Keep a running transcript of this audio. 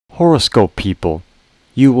Horoscope people,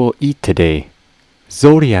 you will eat today.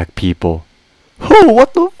 Zodiac people, oh,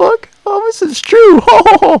 what the fuck? Oh, this is true.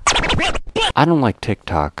 I don't like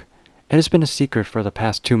TikTok. It has been a secret for the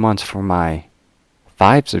past 2 months for my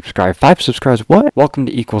 5 subscribers, what? Welcome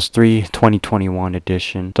to Equals 3 2021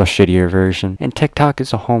 edition, the shittier version. And TikTok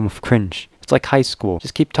is a home of cringe. It's like high school.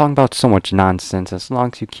 Just keep talking about so much nonsense. As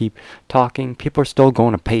long as you keep talking, people are still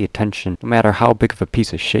going to pay attention, no matter how big of a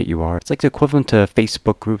piece of shit you are. It's like the equivalent to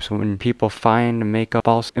Facebook groups when people find and make up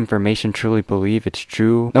false information, truly believe it's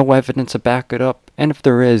true, no evidence to back it up. And if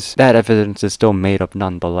there is, that evidence is still made up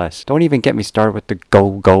nonetheless. Don't even get me started with the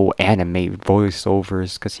go anime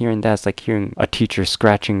voiceovers, because hearing that's like hearing a teacher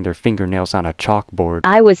scratching their fingernails on a chalkboard.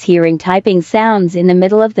 I was hearing typing sounds in the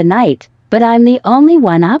middle of the night, but I'm the only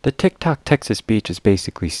one up. The TikTok text-to-speech is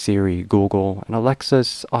basically Siri, Google, and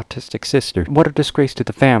Alexa's autistic sister. What a disgrace to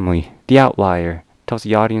the family. The outlier. Tells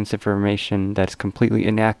the audience information that's completely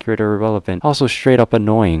inaccurate or irrelevant. Also straight up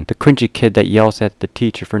annoying. The cringy kid that yells at the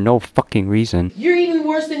teacher for no fucking reason. You're even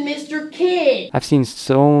worse than Mr. Kid! I've seen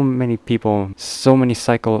so many people, so many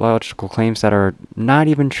psychological claims that are not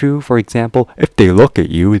even true. For example, if they look at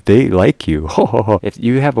you, they like you. If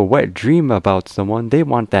you have a wet dream about someone, they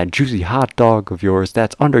want that juicy hot dog of yours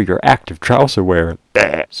that's under your active trouser wear.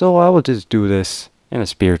 So I will just do this in a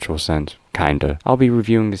spiritual sense. Kinda. I'll be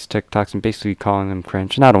reviewing these TikToks and basically calling them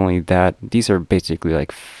cringe. Not only that, these are basically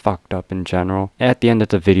like fucked up in general. At the end of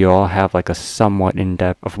the video, I'll have like a somewhat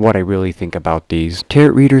in-depth of what I really think about these.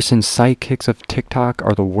 Tarot readers and sidekicks of TikTok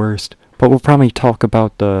are the worst. But we'll probably talk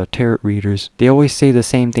about the tarot readers. They always say the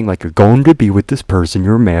same thing, like you're going to be with this person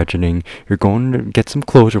you're imagining. You're going to get some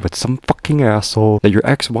closure with some fucking asshole. That your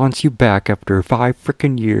ex wants you back after 5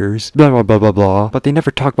 freaking years. Blah blah blah blah blah. But they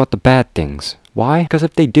never talk about the bad things. Why? Because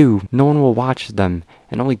if they do, no one will watch them.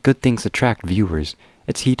 And only good things attract viewers.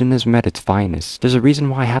 It's hedonism at its finest. There's a reason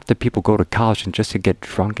why half the people go to college and just to get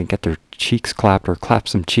drunk and get their cheeks clapped or clap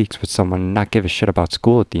some cheeks with someone and not give a shit about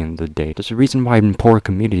school at the end of the day. There's a reason why in poor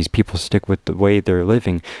communities people stick with the way they're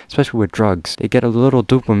living, especially with drugs. They get a little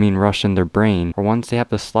dopamine rush in their brain, or once they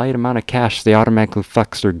have a slight amount of cash, they automatically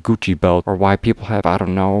flex their Gucci belt, or why people have, I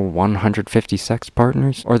don't know, 150 sex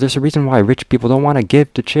partners. Or there's a reason why rich people don't want to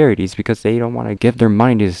give to charities, because they don't want to give their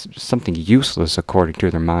money to something useless according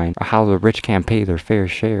to their mind, or how the rich can't pay their fair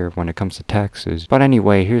share when it comes to taxes. But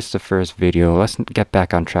anyway, here's the first video. Let's get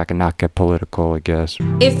back on track and not get political, I guess.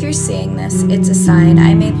 If you're seeing this, it's a sign.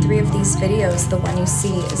 I made 3 of these videos. The one you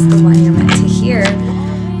see is the one you're meant to hear.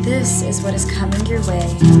 This is what is coming your way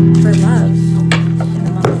for love in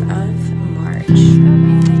the month of March.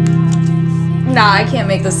 Nah, I can't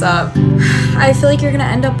make this up. I feel like you're gonna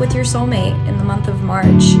end up with your soulmate in the month of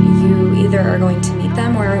March. You either are going to meet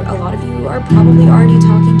them, or a lot of you are probably already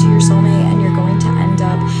talking to your soulmate and you're going to end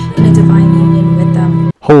up in a divine union with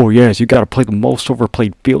them. Oh yes, you gotta play the most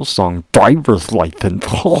overplayed Beatles song, Driver's License.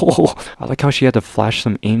 I like how she had to flash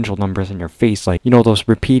some angel numbers in your face, like, you know those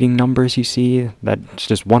repeating numbers you see? That's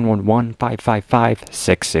just 111 555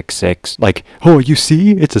 666. Like, oh, you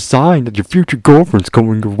see? It's a sign that your future girlfriend's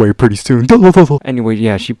coming your way pretty soon. Anyway,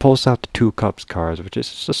 yeah, she pulls out the 2 cups cards, which is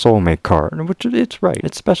a soulmate card, which it's right.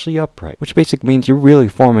 It's especially upright, which basically means you're really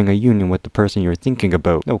forming a union with the person you're thinking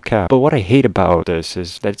about. No cap. But what I hate about this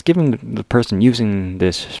is that it's giving the person using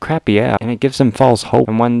this crappy app, and it gives them false hope.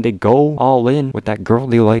 And when they go all in with that girl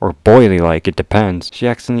they like, or boy they like, it depends, she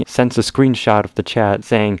accidentally sends a screenshot of the chat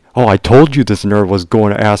saying, oh, I told you this nerd was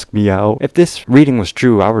going to ask me out. If this reading was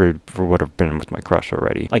true, I would have been with my crush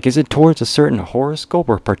already. Like, is it towards a certain horoscope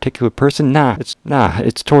or a particular person? Nah,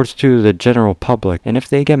 it's towards to the general public. And if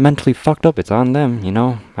they get mentally fucked up, it's on them, you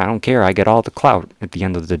know? I don't care, I get all the clout at the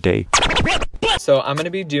end of the day. So I'm going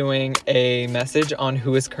to be doing a message on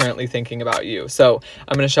who is currently thinking about you. So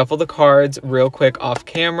I'm going to shuffle the cards real quick off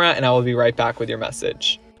camera, and I will be right back with your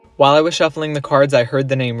message. While I was shuffling the cards, I heard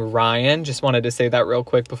the name Ryan. Just wanted to say that real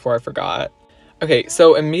quick before I forgot. Okay,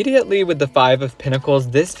 so immediately with the 5 of Pentacles,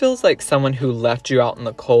 this feels like someone who left you out in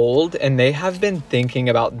the cold, and they have been thinking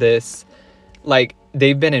about this, like,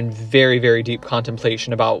 they've been in very, very deep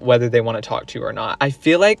contemplation about whether they want to talk to you or not. I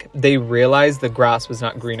feel like they realized the grass was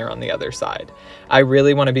not greener on the other side. I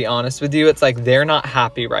really want to be honest with you. It's like they're not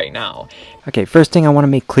happy right now. Okay, first thing I want to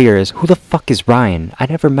make clear is, who the fuck is Ryan? I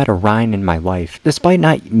never met a Ryan in my life. Despite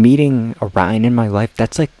not meeting a Ryan in my life,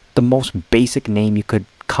 that's like the most basic name you could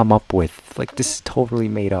come up with. Like, this is totally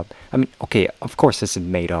made up. I mean, okay, of course this is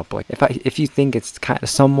made up. Like, if you think it's kind of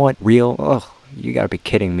somewhat real, ugh, you gotta be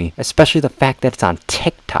kidding me. Especially the fact that it's on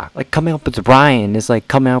TikTok. TikTok. Like coming up with Ryan is like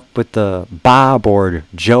coming up with the Bob or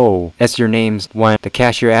Joe as your names when the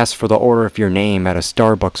cashier asks for the order of your name at a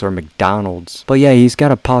Starbucks or McDonald's. But yeah, he's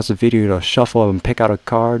gotta pause the video to shuffle and pick out a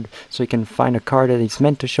card so he can find a card that he's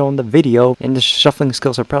meant to show in the video, and the shuffling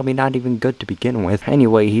skills are probably not even good to begin with.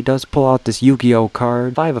 Anyway, he does pull out this Yu-Gi-Oh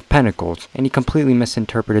card, Five of Pentacles, and he completely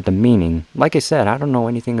misinterpreted the meaning. Like I said, I don't know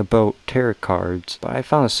anything about tarot cards, but I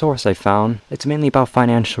found a source I found. It's mainly about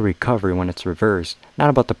financial recovery when it's reversed, not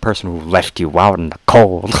about the person who left you out in the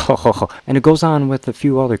cold. And it goes on with a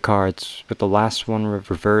few other cards, with the last one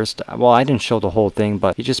reversed. Well, I didn't show the whole thing,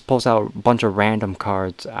 but he just pulls out a bunch of random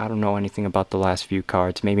cards. I don't know anything about the last few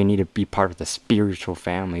cards. Maybe I need to be part of the spiritual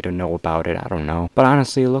family to know about it. I don't know. But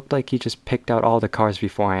honestly, it looked like he just picked out all the cards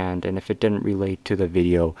beforehand, and if it didn't relate to the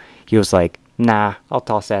video, he was like, nah, I'll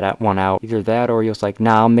toss that one out. Either that, or he was like,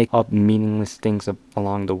 nah, I'll make up meaningless things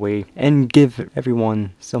along the way and give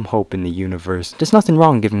everyone some hope in the universe. There's nothing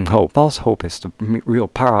wrong giving hope. False hope is the real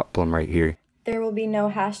problem right here. There will be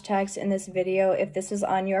no hashtags in this video. If this is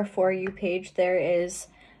on your For You page, there is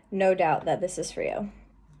no doubt that this is for you.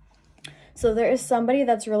 So there is somebody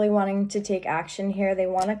that's really wanting to take action here. They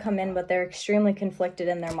want to come in, but they're extremely conflicted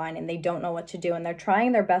in their mind and they don't know what to do. And they're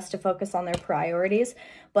trying their best to focus on their priorities,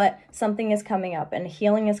 but something is coming up and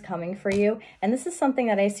healing is coming for you. And this is something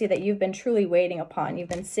that I see that you've been truly waiting upon. You've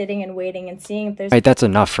been sitting and waiting and seeing if there's... Alright, that's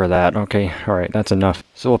enough for that. Okay, alright, that's enough.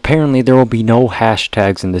 So apparently there will be no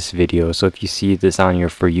hashtags in this video. So if you see this on your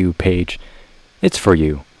For You page, it's for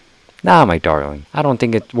you. Nah, my darling, I don't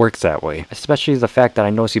think it works that way. Especially the fact that I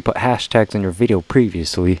noticed you put hashtags in your video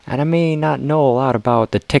previously. And I may not know a lot about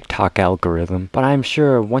the TikTok algorithm, but I'm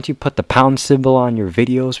sure once you put the pound symbol on your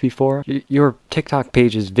videos before, your TikTok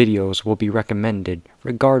page's videos will be recommended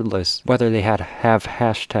regardless whether they have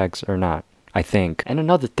hashtags or not, I think. And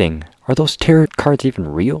another thing, are those tarot cards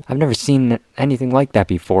even real? I've never seen anything like that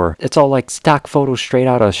before. It's all like stock photos straight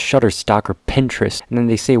out of Shutterstock or Pinterest, and then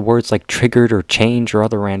they say words like triggered or change or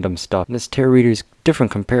other random stuff. And this tarot reader is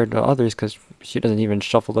different compared to others because she doesn't even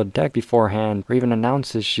shuffle the deck beforehand or even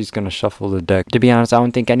announces she's gonna shuffle the deck. To be honest, I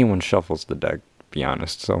don't think anyone shuffles the deck. Be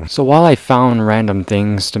honest. So while I found random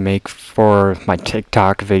things to make for my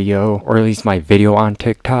TikTok video, or at least my video on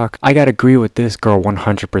TikTok, I gotta agree with this girl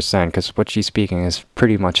 100% because what she's speaking is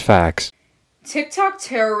pretty much facts. TikTok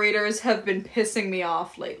tarot readers have been pissing me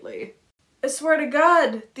off lately. I swear to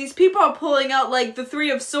God, these people are pulling out like the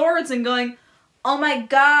Three of Swords and going, oh my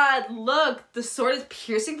God, look, the sword is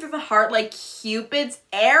piercing through the heart like Cupid's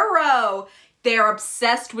arrow. They're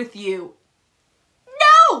obsessed with you.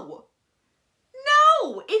 No!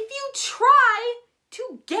 No, if you try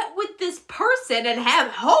to get with this person and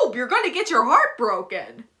have hope, you're going to get your heart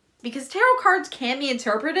broken. Because tarot cards can be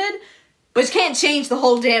interpreted, but you can't change the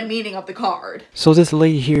whole damn meaning of the card. So this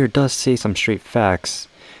lady here does say some straight facts,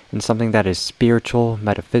 and something that is spiritual,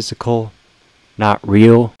 metaphysical, not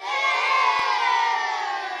real.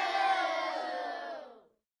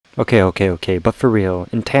 Okay, but for real,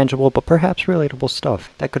 intangible but perhaps relatable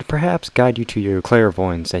stuff that could perhaps guide you to your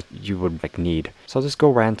clairvoyance that you would need. So this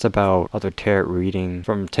girl rants about other tarot reading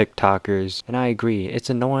from TikTokers, and I agree,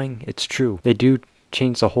 it's annoying, it's true. They do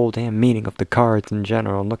change the whole damn meaning of the cards in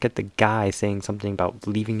general, and look at the guy saying something about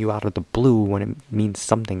leaving you out of the blue when it means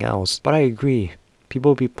something else. But I agree.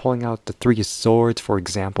 People will be pulling out the Three of Swords, for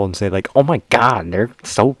example, and say like, oh my God, they're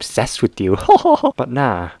so obsessed with you. But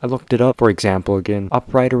nah, I looked it up, for example, again.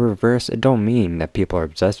 Upright or reverse, it don't mean that people are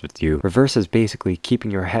obsessed with you. Reverse is basically keeping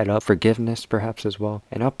your head up, forgiveness perhaps as well.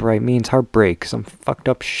 And upright means heartbreak, some fucked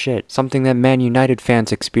up shit. Something that Man United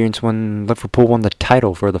fans experienced when Liverpool won the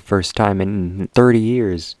title for the first time in 30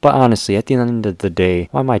 years. But honestly, at the end of the day,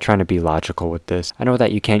 why am I trying to be logical with this? I know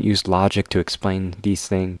that you can't use logic to explain these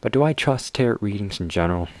things, but do I trust tarot readings in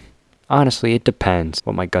general? Honestly, it depends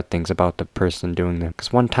what my gut thinks about the person doing them.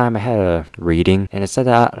 Because one time I had a reading, and it said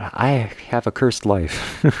that I have a cursed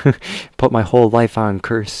life. Put my whole life on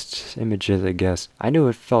cursed images, I guess. I knew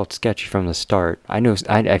it felt sketchy from the start. I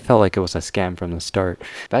felt like it was a scam from the start.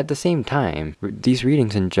 But at the same time, these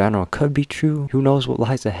readings in general could be true. Who knows what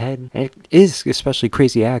lies ahead? And it is especially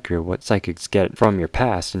crazy accurate what psychics get from your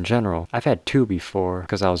past in general. I've had two before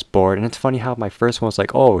because I was bored. And it's funny how my first one was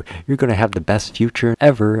like, oh, you're gonna have the best future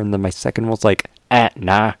ever. And then my second was like,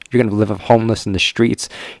 Nah. You're gonna live homeless in the streets.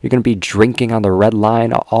 You're gonna be drinking on the red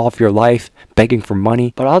line all of your life, begging for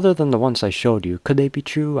money. But other than the ones I showed you, could they be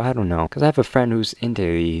true? I don't know. Because I have a friend who's into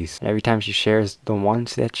these. And every time she shares the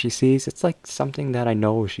ones that she sees, it's like something that I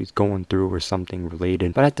know she's going through or something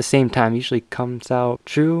related. But at the same time, usually comes out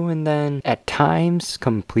true and then at times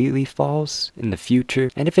completely false in the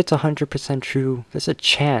future. And if it's 100% true, there's a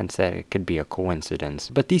chance that it could be a coincidence.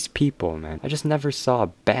 But these people, man, I just never saw a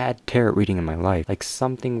bad tarot reading in my life. Like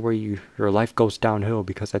something where your life goes downhill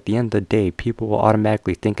because at the end of the day, people will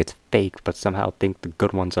automatically think it's fake, but somehow think the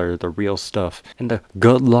good ones are the real stuff. And the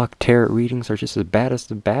good luck tarot readings are just as bad as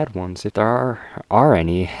the bad ones, if there are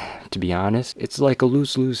any, to be honest. It's like a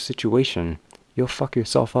lose-lose situation. You'll fuck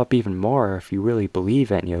yourself up even more if you really believe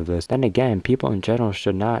any of this. Then again, people in general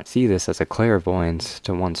should not see this as a clairvoyance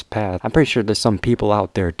to one's path. I'm pretty sure there's some people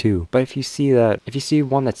out there too. But if you see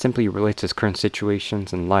one that simply relates to current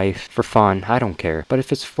situations in life for fun, I don't care. But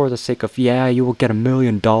if it's for the sake of, yeah, you will get $1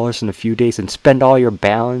 million in a few days and spend all your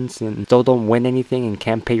balance and still don't win anything and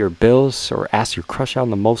can't pay your bills or ask your crush out in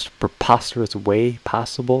the most preposterous way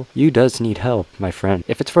possible, you does need help, my friend.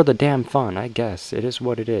 If it's for the damn fun, I guess it is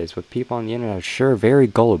what it is. With people on the internet, sure, very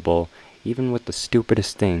gullible, even with the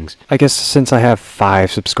stupidest things. I guess since I have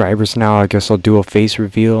 5 subscribers now, I guess I'll do a face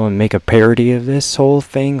reveal and make a parody of this whole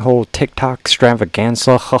thing, whole TikTok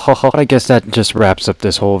extravaganza. But I guess that just wraps up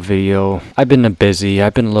this whole video. I've been a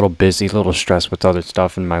little busy, a little stressed with other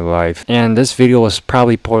stuff in my life, and this video was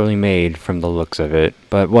probably poorly made from the looks of it.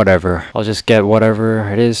 But whatever, I'll just get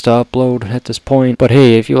whatever it is to upload at this point. But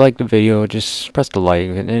hey, if you like the video, just press the like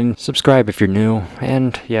and subscribe if you're new.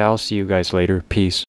 And yeah, I'll see you guys later. Peace.